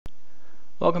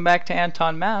Welcome back to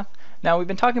Anton Math. Now we've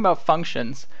been talking about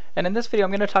functions, and in this video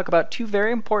I'm going to talk about two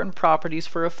very important properties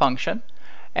for a function,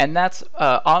 and that's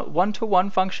a one-to-one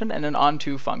function and an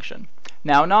onto function.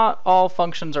 Now not all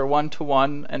functions are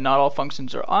one-to-one and not all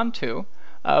functions are onto,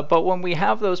 but when we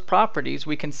have those properties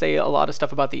we can say a lot of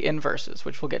stuff about the inverses,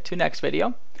 which we'll get to next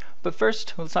video. But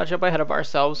first, let's not jump ahead of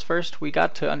ourselves. First we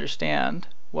got to understand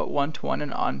what one-to-one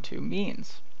and onto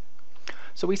means.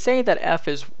 So we say that f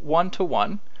is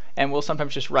one-to-one, and we'll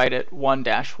sometimes just write it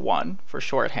 1-1 for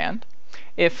shorthand.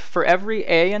 If for every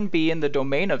a and b in the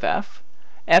domain of f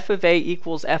of a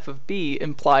equals f of b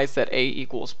implies that a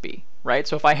equals b, right?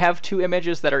 So if I have two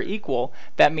images that are equal,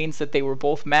 that means that they were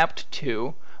both mapped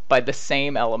to by the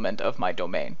same element of my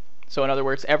domain. So in other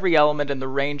words, every element in the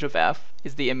range of f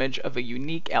is the image of a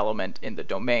unique element in the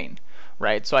domain,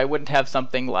 right? So I wouldn't have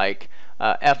something like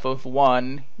f of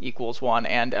 1 equals 1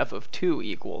 and f of 2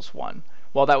 equals 1.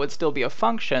 While that would still be a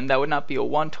function, that would not be a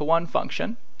one-to-one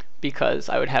function, because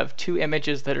I would have two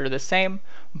images that are the same,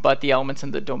 but the elements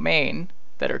in the domain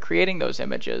that are creating those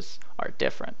images are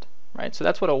different, right? So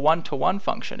that's what a one-to-one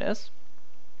function is.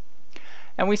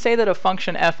 And we say that a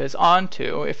function f is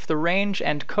onto if the range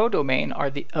and codomain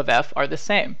of f are the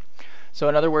same. So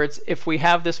in other words, if we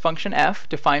have this function f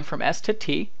defined from s to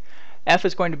t, f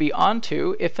is going to be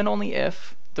onto if and only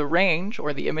if the range,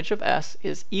 or the image of s,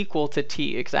 is equal to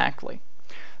t exactly.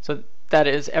 So that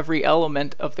is, every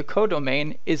element of the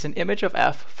codomain is an image of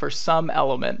f for some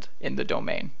element in the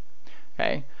domain.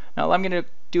 Okay. Now I'm going to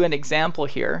do an example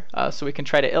here so we can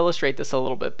try to illustrate this a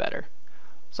little bit better.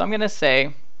 So I'm going to say,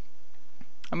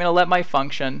 I'm going to let my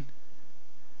function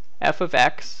f of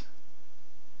x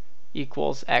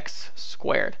equals x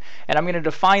squared. And I'm going to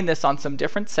define this on some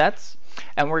different sets,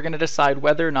 and we're going to decide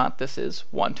whether or not this is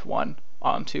one-to-one,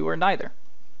 onto, or neither.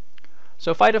 So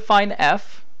if I define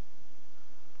f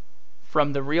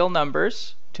from the real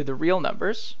numbers to the real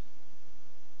numbers,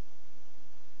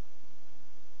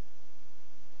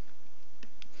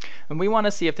 and we want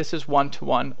to see if this is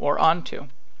one-to-one or onto.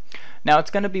 Now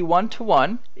it's going to be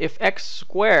one-to-one if x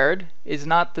squared is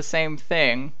not the same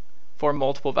thing for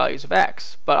multiple values of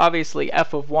x. But obviously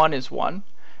f of 1 is 1,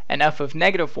 and f of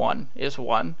negative 1 is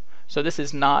 1, so this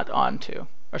is not onto,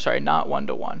 or sorry, not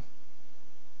one-to-one.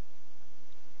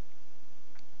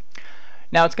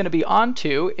 Now it's going to be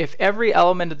onto if every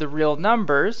element of the real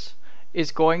numbers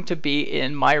is going to be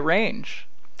in my range.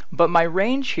 But my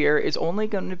range here is only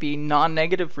going to be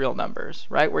non-negative real numbers,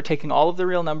 right? We're taking all of the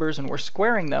real numbers and we're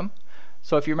squaring them.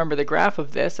 So if you remember the graph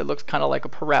of this, it looks kind of like a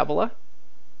parabola.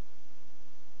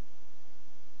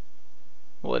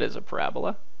 Well, it is a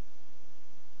parabola,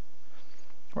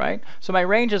 right? So my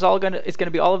range is going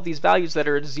to be all of these values that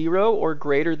are 0 or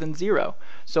greater than 0.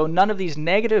 So none of these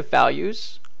negative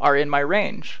values are in my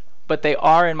range, but they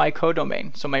are in my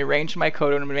codomain. So my range and my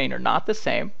codomain are not the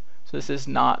same, so this is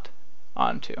not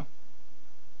onto.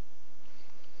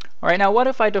 Alright, now what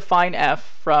if I define f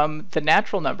from the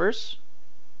natural numbers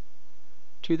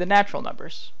to the natural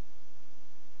numbers?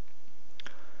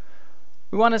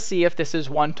 We want to see if this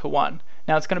is one-to-one.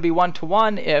 Now it's going to be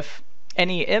one-to-one if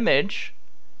any image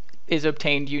is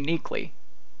obtained uniquely,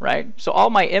 right? So all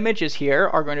my images here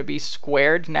are going to be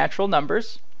squared natural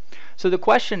numbers. So the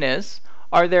question is,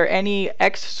 are there any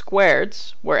x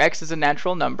squareds, where x is a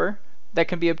natural number, that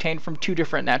can be obtained from two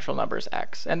different natural numbers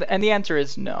x? And the answer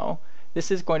is no. This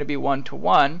is going to be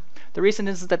one-to-one. The reason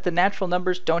is that the natural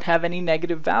numbers don't have any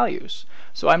negative values.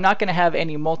 So I'm not going to have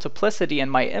any multiplicity in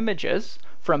my images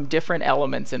from different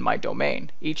elements in my domain.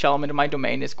 Each element in my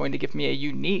domain is going to give me a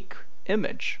unique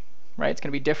image, right? It's going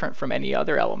to be different from any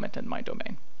other element in my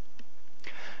domain.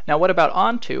 Now what about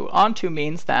onto? Onto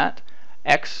means that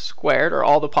x squared, or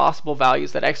all the possible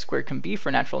values that x squared can be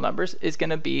for natural numbers, is going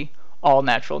to be all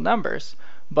natural numbers.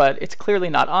 But it's clearly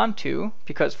not onto,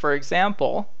 because for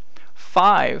example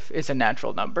 5 is a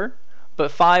natural number, but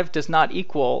 5 does not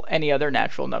equal any other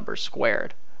natural number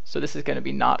squared. So this is going to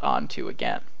be not onto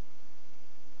again.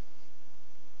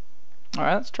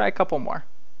 Alright, let's try a couple more.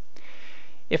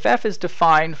 If f is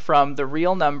defined from the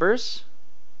real numbers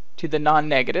to the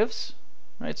non-negatives,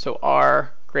 right, so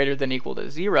r greater than or equal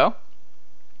to 0,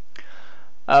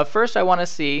 first I want to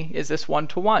see, is this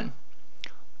one-to-one?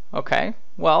 Okay,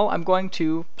 well, I'm going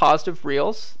to positive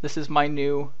reals. This is my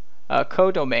new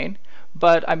codomain,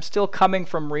 but I'm still coming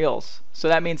from reals. So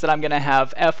that means that I'm going to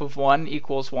have f of 1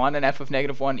 equals 1 and f of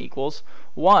negative 1 equals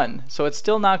 1. So it's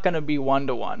still not going to be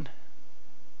one-to-one.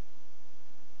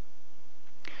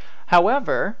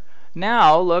 However,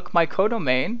 now look, my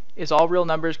codomain is all real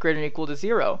numbers greater than or equal to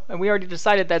 0. And we already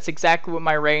decided that's exactly what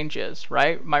my range is,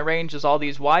 right? My range is all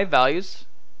these y values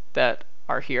that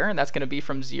are here, and that's going to be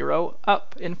from 0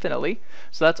 up infinitely.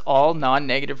 So that's all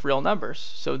non-negative real numbers.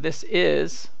 So this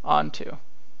is onto.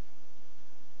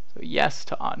 So yes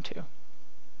to onto.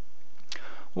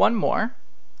 One more.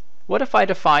 What if I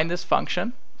define this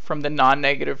function from the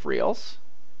non-negative reals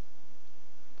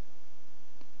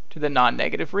to the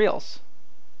non-negative reals?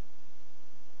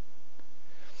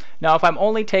 Now if I'm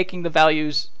only taking the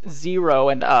values 0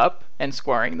 and up and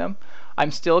squaring them,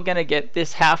 I'm still going to get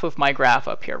this half of my graph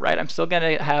up here, right? I'm still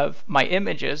going to have my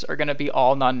images are going to be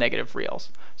all non-negative reals.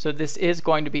 So this is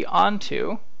going to be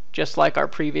onto, just like our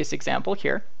previous example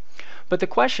here. But the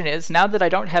question is, now that I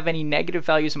don't have any negative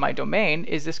values in my domain,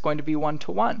 is this going to be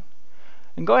one-to-one?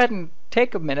 And go ahead and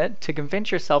take a minute to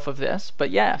convince yourself of this,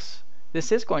 but yes,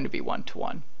 this is going to be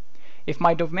one-to-one. If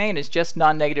my domain is just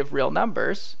non-negative real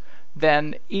numbers,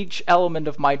 then each element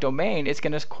of my domain is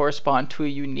going to correspond to a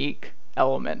unique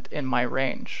element in my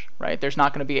range, right? There's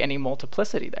not going to be any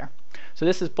multiplicity there. So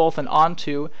this is both an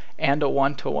onto and a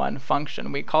one-to-one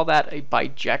function. We call that a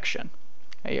bijection.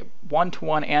 A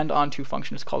one-to-one and onto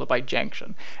function is called a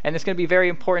bijection. And it's going to be very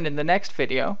important in the next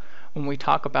video when we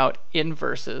talk about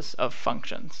inverses of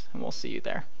functions. And we'll see you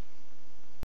there.